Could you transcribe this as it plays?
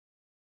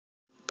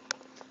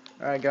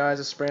Alright guys,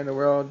 it's Spraying the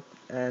World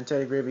and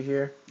TeddyGravy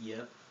here.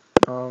 Yep.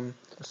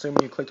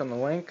 Assuming you clicked on the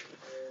link,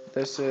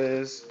 this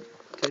is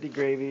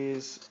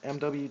TeddyGravy's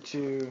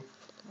MW2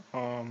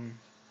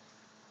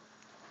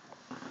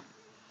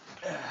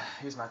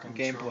 Here's my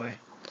controller. gameplay.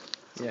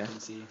 So Yeah. you can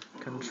see.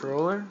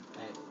 Controller.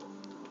 Hey,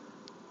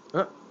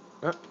 There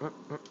there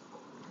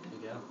you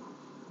go.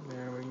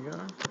 we go.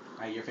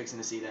 Alright, you're fixing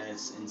to see that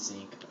it's in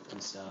sync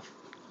and stuff.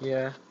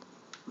 Yeah.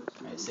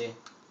 Alright, see?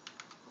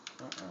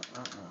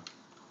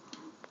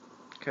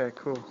 Okay,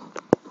 cool.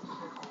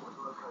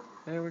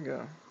 There we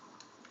go.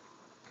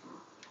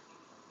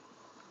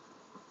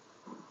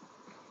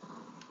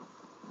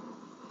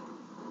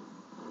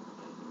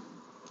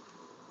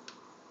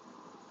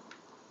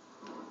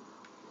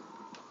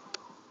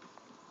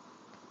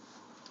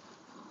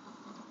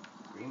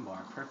 Green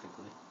bar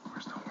perfectly.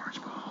 Where's the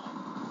orange ball?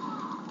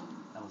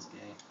 That was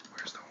gay.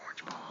 Where's the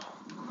orange ball?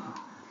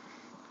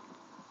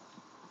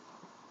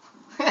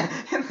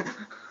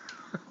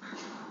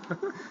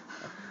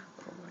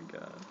 Oh my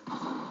god.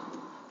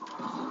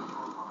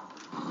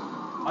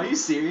 Are you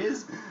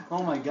serious?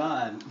 Oh my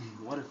god.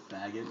 What a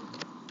faggot.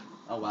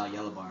 Oh wow,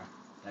 yellow bar.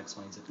 That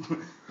explains it.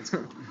 It's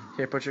cool.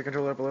 Okay, put your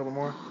controller up a little bit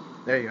more.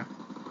 There you go.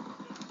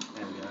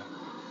 There we go.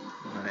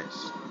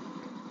 Nice.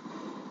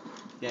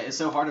 Yeah, it's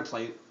so hard to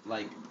play,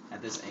 like,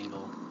 at this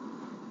angle.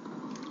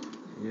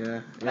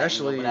 Yeah. But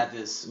at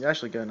this you're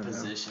actually good enough.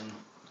 position.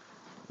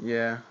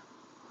 Yeah.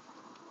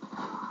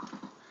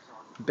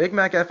 Big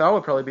Mac FL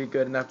would probably be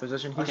good in that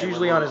position. He's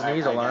usually on his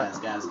knees a lot.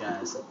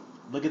 Guys.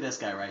 Look at this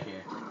guy right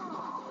here.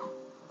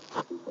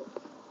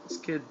 This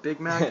kid, Big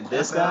Mac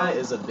This FL, guy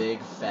is a big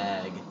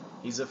fag.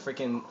 He's a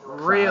freaking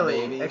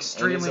really baby,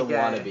 extremely and he's a gay.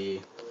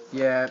 wannabe.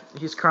 Yeah,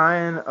 he's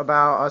crying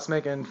about us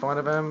making fun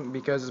of him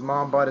because his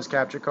mom bought his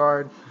capture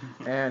card,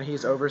 and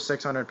he's over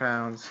 600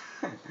 pounds.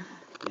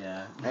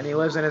 Yeah. And he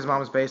lives in his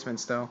mom's basement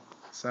still.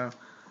 So,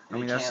 I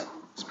mean, it's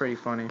pretty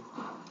funny.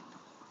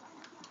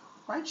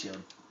 Right,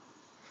 shield.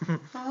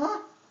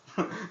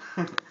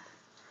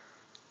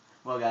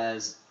 Well,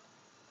 guys,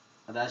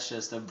 that's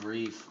just a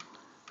brief.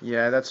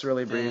 Yeah, that's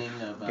really brief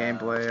of,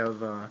 gameplay of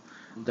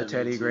the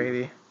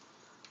TeddyGravy.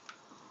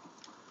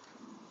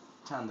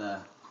 Time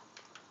to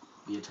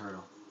be a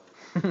turtle.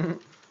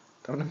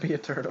 Time to be a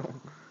turtle.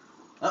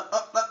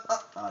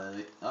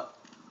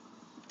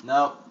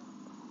 No.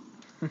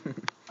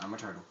 I'm a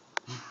turtle.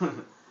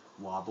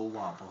 Wobble,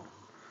 wobble.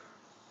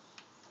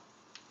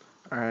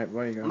 Alright,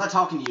 what are you going? I'm not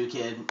talking to you,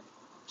 kid.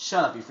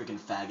 Shut up, you freaking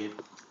faggot.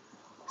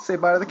 Say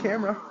bye to the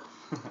camera.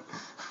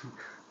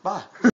 Bye.